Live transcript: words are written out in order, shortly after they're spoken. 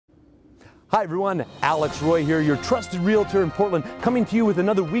Hi everyone, Alex Roy here, your trusted realtor in Portland, coming to you with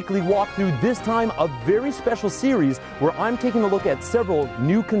another weekly walkthrough, this time a very special series where I'm taking a look at several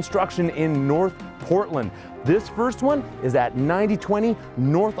new construction in North Portland. This first one is at 9020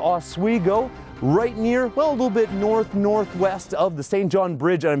 North Oswego, right near, well, a little bit northwest of the St. John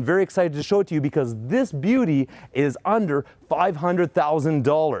Bridge, and I'm very excited to show it to you because this beauty is under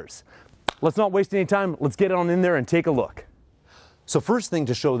 $500,000. Let's not waste any time, let's get on in there and take a look. So first thing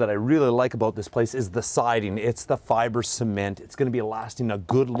to show that I really like about this place is the siding. It's the fiber cement. It's going to be lasting a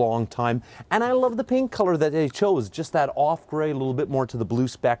good long time. And I love the paint color that they chose, just that off gray, a little bit more to the blue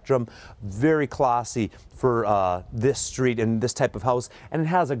spectrum. Very classy for this street and this type of house. And it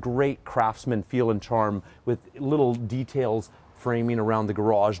has a great craftsman feel and charm with little details framing around the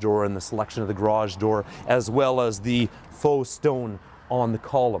garage door and the selection of the garage door, as well as the faux stone on the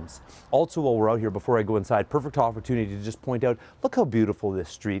columns. Also, while we're out here, before I go inside, perfect opportunity to just point out, look how beautiful this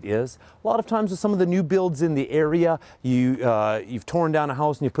street is. A lot of times with some of the new builds in the area, you've torn down a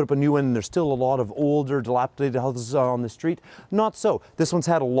house and you put up a new one and there's still a lot of older, dilapidated houses on the street. Not so. This one's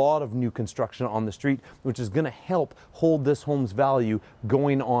had a lot of new construction on the street, which is going to help hold this home's value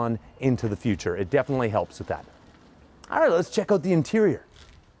going on into the future. It definitely helps with that. All right, let's check out the interior.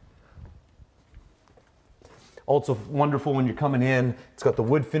 Also wonderful when you're coming in, it's got the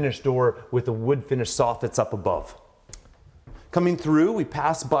wood finish door with the wood finish soffits up above. Coming through, we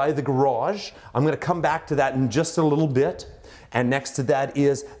pass by the garage. I'm going to come back to that in just a little bit. And next to that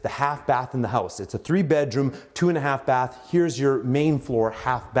is the half bath in the house. It's a 3-bedroom, 2.5 bath. Here's your main floor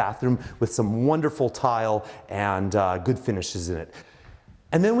half bathroom with some wonderful tile and good finishes in it.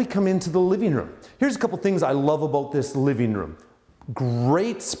 And then we come into the living room. Here's a couple things I love about this living room.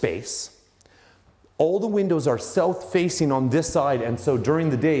 Great space. All the windows are south facing on this side, and so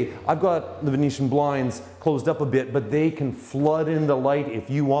during the day, I've got the Venetian blinds closed up a bit, but they can flood in the light if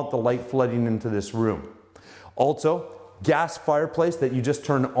you want the light flooding into this room. Also, gas fireplace that you just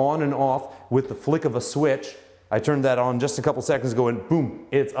turn on and off with the flick of a switch. I turned that on just a couple seconds ago and boom,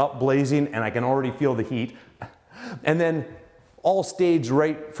 it's up blazing and I can already feel the heat. And then all staged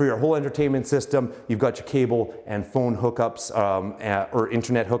right for your whole entertainment system. You've got your cable and phone hookups or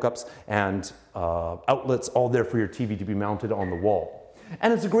internet hookups and outlets all there for your TV to be mounted on the wall.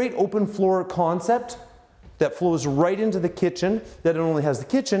 And it's a great open floor concept that flows right into the kitchen, that not only has the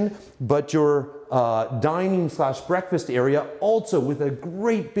kitchen, but your dining / breakfast area also with a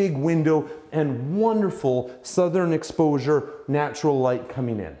great big window and wonderful southern exposure natural light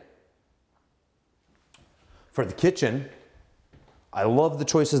coming in. For the kitchen, I love the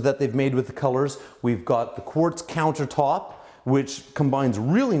choices that they've made with the colors. We've got the quartz countertop, which combines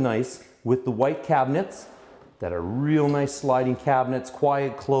really nice with the white cabinets that are real nice sliding cabinets,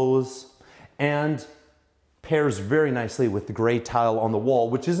 quiet close, and pairs very nicely with the gray tile on the wall,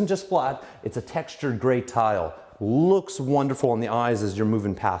 which isn't just flat, it's a textured gray tile. Looks wonderful on the eyes as you're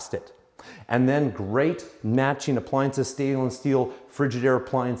moving past it. And then great matching appliances, stainless steel Frigidaire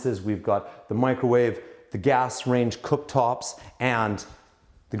appliances. We've got the microwave, the gas range cooktops, and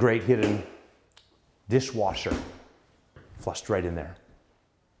the great hidden dishwasher flushed right in there.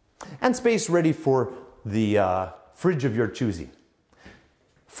 And space ready for the fridge of your choosing.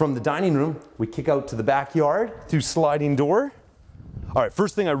 From the dining room, we kick out to the backyard through sliding door. All right,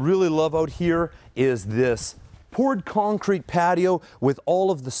 first thing I really love out here is this poured concrete patio with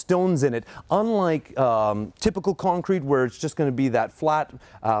all of the stones in it. Unlike typical concrete where it's just going to be that flat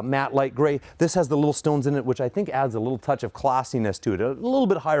matte light gray, this has the little stones in it, which I think adds a little touch of classiness to it, a little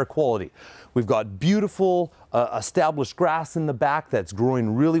bit higher quality. We've got beautiful established grass in the back that's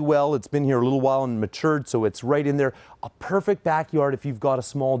growing really well. It's been here a little while and matured, so it's right in there. A perfect backyard if you've got a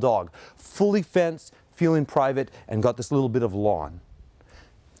small dog. Fully fenced, feeling private, and got this little bit of lawn.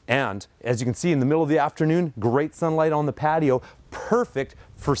 And as you can see in the middle of the afternoon, great sunlight on the patio, perfect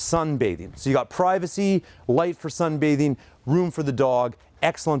for sunbathing. So you got privacy, light for sunbathing, room for the dog,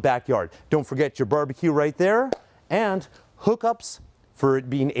 excellent backyard. Don't forget your barbecue right there and hookups for it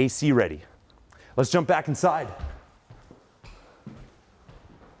being AC ready. Let's jump back inside.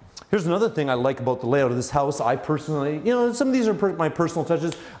 Here's another thing I like about the layout of this house. I personally, some of these are my personal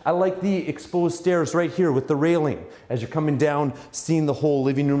touches. I like the exposed stairs right here with the railing. As you're coming down, seeing the whole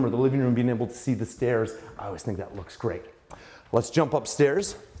living room or the living room being able to see the stairs. I always think that looks great. Let's jump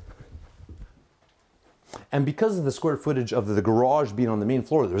upstairs. And because of the square footage of the garage being on the main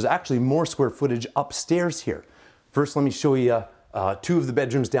floor, there's actually more square footage upstairs here. First, let me show you 2 of the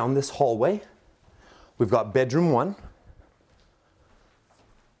bedrooms down this hallway. We've got bedroom 1.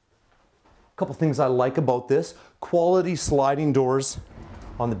 Couple things I like about this: quality sliding doors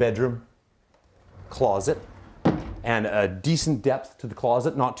on the bedroom closet and a decent depth to the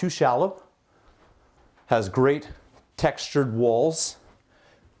closet, not too shallow. has great textured walls,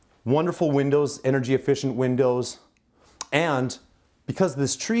 wonderful windows, energy efficient windows, and because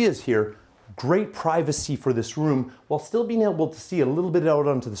this tree is here, great privacy for this room while still being able to see a little bit out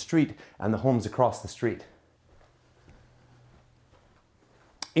onto the street and the homes across the street.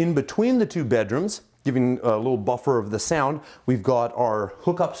 In between the two bedrooms, giving a little buffer of the sound, we've got our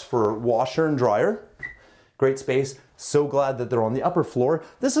hookups for washer and dryer. Great space. So glad that they're on the upper floor.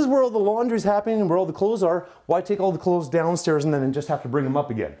 This is where all the laundry's happening and where all the clothes are. Why take all the clothes downstairs and then just have to bring them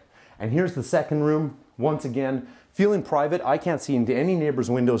up again? And here's the second room. Once again, feeling private. I can't see into any neighbor's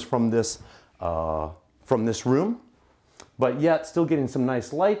windows from this room, but yet still getting some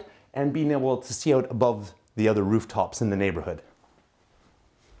nice light and being able to see out above the other rooftops in the neighborhood.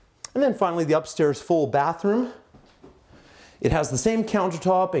 And then finally, the upstairs full bathroom. It has the same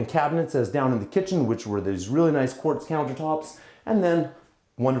countertop and cabinets as down in the kitchen, which were these really nice quartz countertops, and then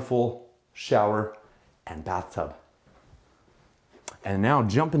wonderful shower and bathtub. And now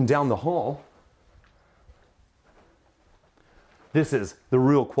jumping down the hall, this is the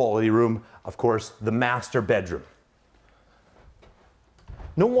real quality room, of course, the master bedroom.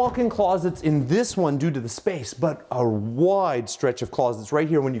 No walk-in closets in this one due to the space, but a wide stretch of closets right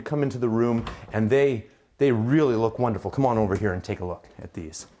here when you come into the room, and they really look wonderful. Come on over here and take a look at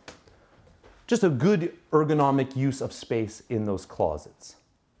these. Just a good ergonomic use of space in those closets.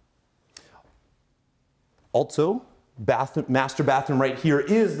 Also, master bathroom right here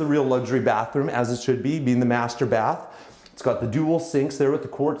is the real luxury bathroom, as it should be, being the master bath. It's got the dual sinks there with the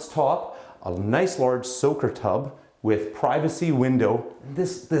quartz top, a nice large soaker tub with privacy window.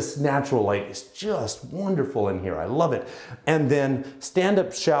 This natural light is just wonderful in here. I love it. And then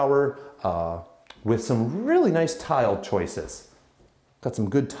stand-up shower with some really nice tile choices. Got some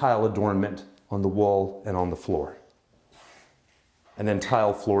good tile adornment on the wall and on the floor. And then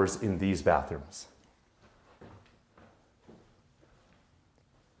tile floors in these bathrooms.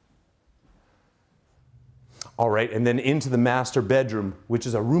 All right, and then into the master bedroom, which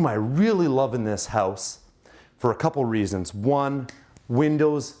is a room I really love in this house for a couple reasons. One,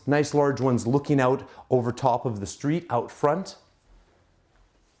 windows, nice large ones looking out over top of the street out front.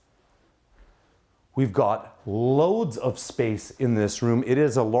 We've got loads of space in this room. It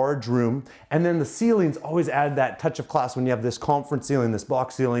is a large room. And then the ceilings always add that touch of class when you have this conference ceiling, this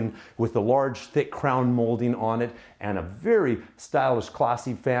box ceiling with the large thick crown molding on it and a very stylish,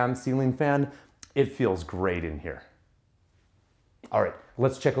 classy fan, ceiling fan. It feels great in here. All right,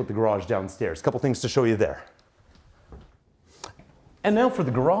 let's check out the garage downstairs. A couple things to show you there. And now for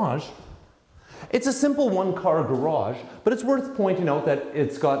the garage. It's a simple one-car garage, but it's worth pointing out that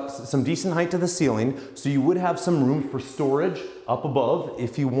it's got some decent height to the ceiling, so you would have some room for storage up above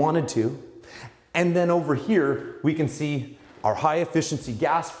if you wanted to. And then over here, we can see our high-efficiency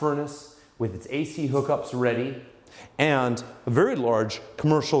gas furnace with its AC hookups ready, and a very large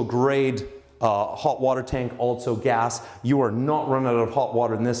commercial-grade hot water tank, also gas. You are not running out of hot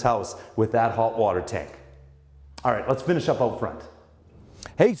water in this house with that hot water tank. All right, let's finish up out front.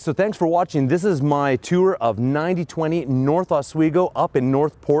 Hey, so thanks for watching. This is my tour of 9020 North Oswego up in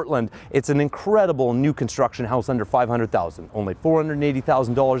North Portland. It's an incredible new construction house under $500,000, only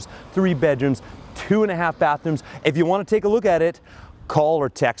 $480,000, 3 bedrooms, 2.5 bathrooms. If you want to take a look at it, call or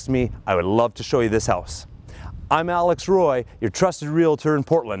text me. I would love to show you this house. I'm Alex Roy, your trusted realtor in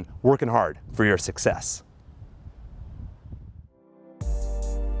Portland, working hard for your success.